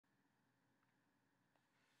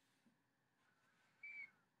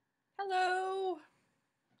Hello,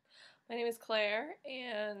 my name is Claire,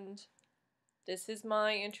 and this is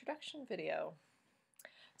my introduction video.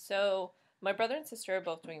 So, my brother and sister are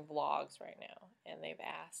both doing vlogs right now, and they've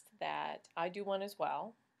asked that I do one as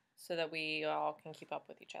well, so that we all can keep up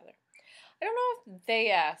with each other. I don't know if they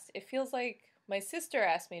asked. It feels like my sister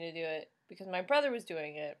asked me to do it because my brother was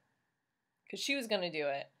doing it, because she was going to do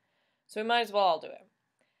it, so we might as well all do it.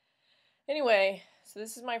 Anyway, so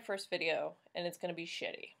this is my first video, and it's going to be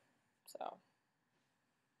shitty, so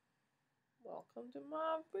welcome to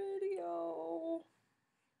my video.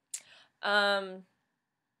 I'm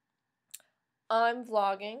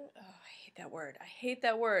vlogging. Oh, I hate that word. I hate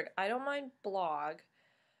that word. I don't mind blog.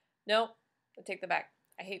 Nope, I take that back.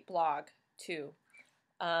 I hate blog too.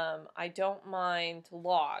 I don't mind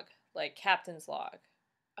log, like captain's log.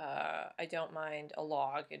 I don't mind a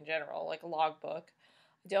log in general, like a logbook.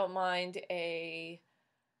 I don't mind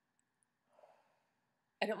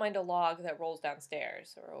a log that rolls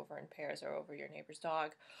downstairs or over in pairs or over your neighbor's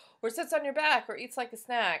dog or sits on your back or eats like a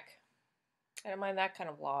snack. I don't mind that kind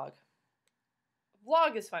of vlog.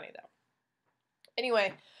 Vlog is funny though.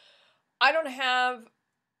 Anyway, I don't have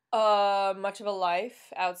much of a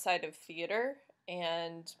life outside of theater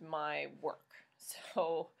and my work.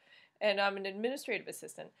 And I'm an administrative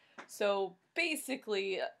assistant. So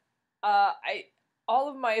basically, all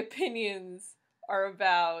of my opinions are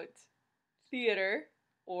about theater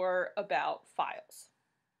or about files.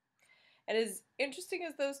 And as interesting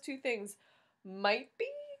as those two things might be,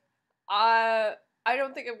 I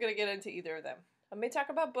don't think I'm going to get into either of them. I may talk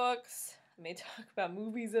about books, I may talk about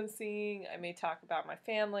movies I'm seeing, I may talk about my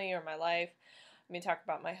family or my life, I may talk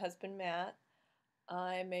about my husband Matt,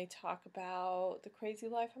 I may talk about the crazy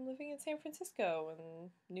life I'm living in San Francisco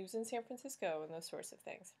and news in San Francisco and those sorts of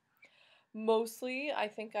things. Mostly, I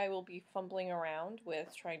think I will be fumbling around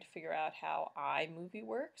with trying to figure out how iMovie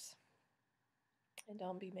works, and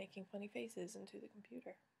I'll be making funny faces into the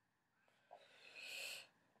computer.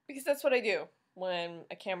 Because that's what I do when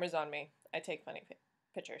a camera's on me. I take funny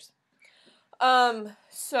pictures.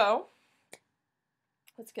 So,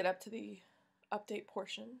 let's get up to the update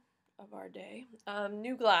portion of our day.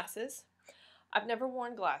 New glasses. I've never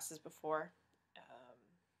worn glasses before,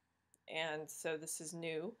 and so this is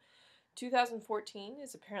new. 2014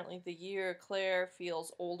 is apparently the year Claire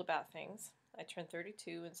feels old about things. I turned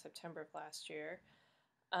 32 in September of last year.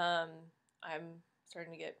 I'm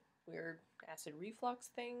starting to get weird acid reflux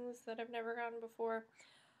things that I've never gotten before.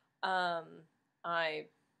 I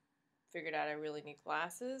figured out I really need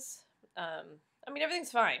glasses. I mean,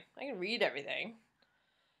 everything's fine. I can read everything.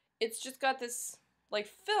 It's just got this, like,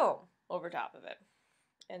 film over top of it.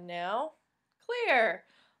 And now, clear!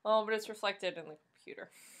 Oh, but it's reflected in the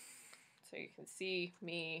computer. So you can see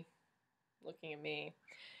me looking at me.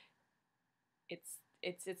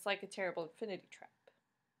 It's like a terrible infinity trap.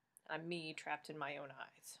 I'm me trapped in my own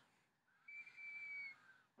eyes.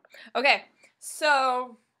 Okay,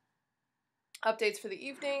 so updates for the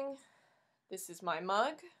evening. This is my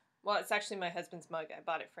mug. Well, it's actually my husband's mug. I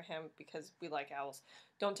bought it for him because we like owls.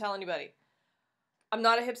 Don't tell anybody. I'm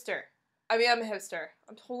not a hipster. I mean, I'm a hipster.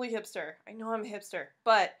 I'm totally hipster. I know I'm a hipster.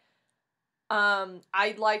 But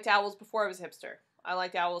I liked owls before I was a hipster. I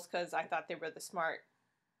liked owls because I thought they were the smart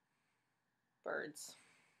birds.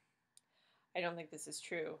 I don't think this is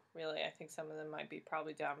true, really. I think some of them might be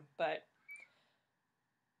probably dumb, but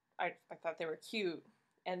I thought they were cute.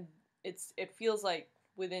 And it feels like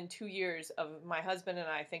within 2 years of my husband and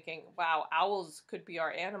I thinking, wow, owls could be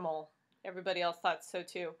our animal. Everybody else thought so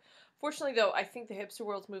too. Fortunately, though, I think the hipster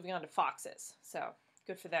world's moving on to foxes. So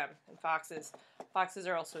good for them. And foxes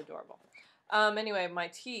are also adorable. Anyway, my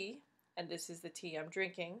tea, and this is the tea I'm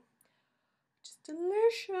drinking, which is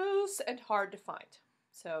delicious and hard to find.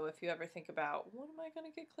 So if you ever think about, what am I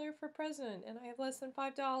going to get Claire for a present, and I have less than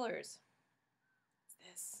 $5? It's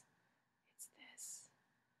this. It's this.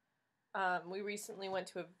 We recently went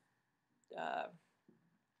to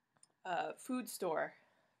a food store.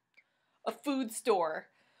 A food store,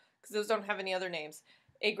 because those don't have any other names.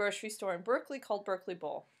 A grocery store in Berkeley called Berkeley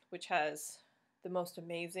Bowl, which has the most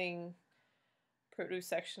amazing produce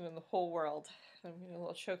section in the whole world. I'm getting a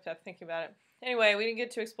little choked up thinking about it. Anyway, we didn't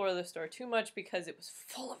get to explore the store too much because it was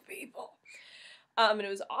full of people. And it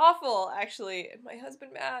was awful, actually. And my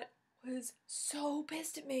husband, Matt, was so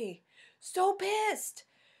pissed at me. So pissed.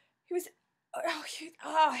 He was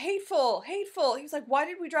hateful. He was like, why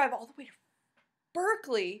did we drive all the way to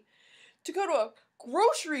Berkeley to go to a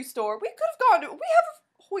grocery store? We could have gone to, we have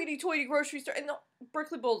a hoity-toity grocery store. And the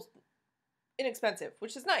Berkeley Bowl's inexpensive,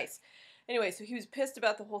 which is nice. Anyway, so he was pissed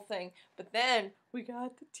about the whole thing, but then we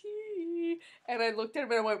got the tea, and I looked at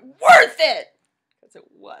him and I went, worth it! because it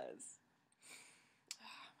was. My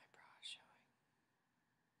bra is showing.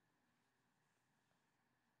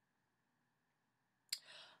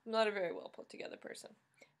 I'm not a very well put together person.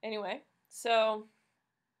 Anyway, so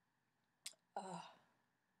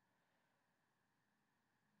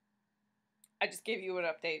I just gave you an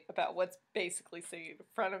update about what's basically sitting in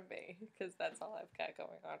front of me because that's all I've got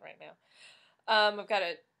going on right now.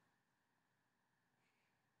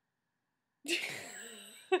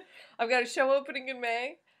 I've got a show opening in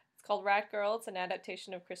May. It's called Rat Girl. It's an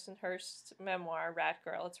adaptation of Kristen Hurst's memoir, Rat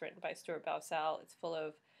Girl. It's written by Stuart Bausell. It's full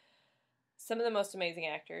of some of the most amazing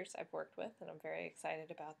actors I've worked with, and I'm very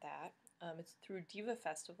excited about that. It's through Diva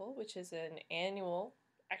Festival, which is an annual,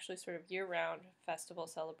 actually sort of year-round festival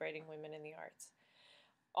celebrating women in the arts.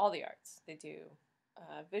 All the arts. They do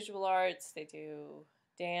visual arts, they do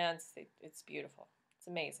dance. It's beautiful. It's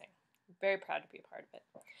amazing. I'm very proud to be a part of it.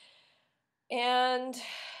 And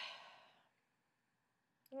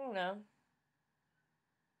I don't know.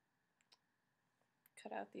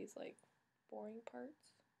 Cut out these like boring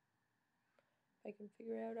parts. If I can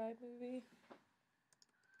figure out iMovie.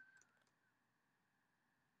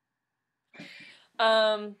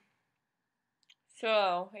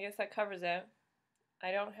 So I guess that covers it.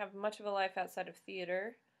 I don't have much of a life outside of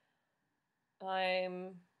theater.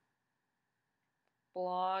 I'm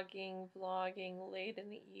vlogging late in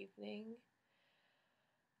the evening.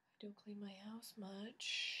 I don't clean my house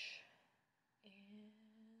much. And I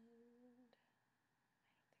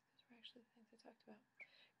don't think those were actually the things I talked about.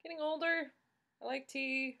 Getting older. I like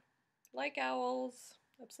tea. Like owls.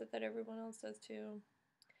 Upset that everyone else does too.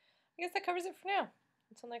 I guess that covers it for now.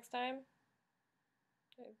 Until next time.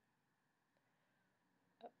 I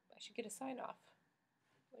should get a sign off.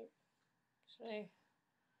 Like, should I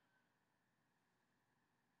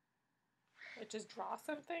just draw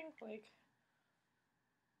something? Like,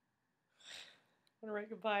 I want to write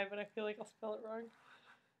goodbye, but I feel like I'll spell it wrong.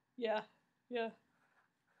 Yeah.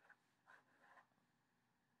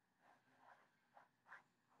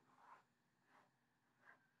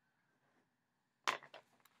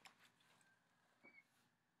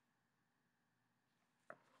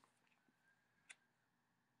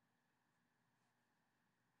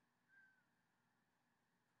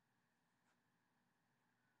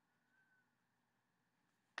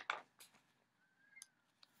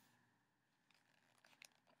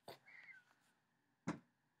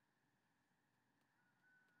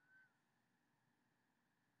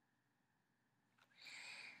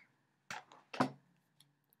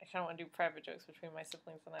 I kind of want to do private jokes between my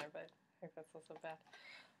siblings and I, but I think that's also bad.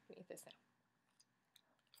 Let me eat this now.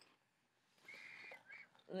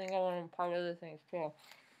 I think I want to part of the things too.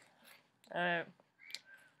 Alright.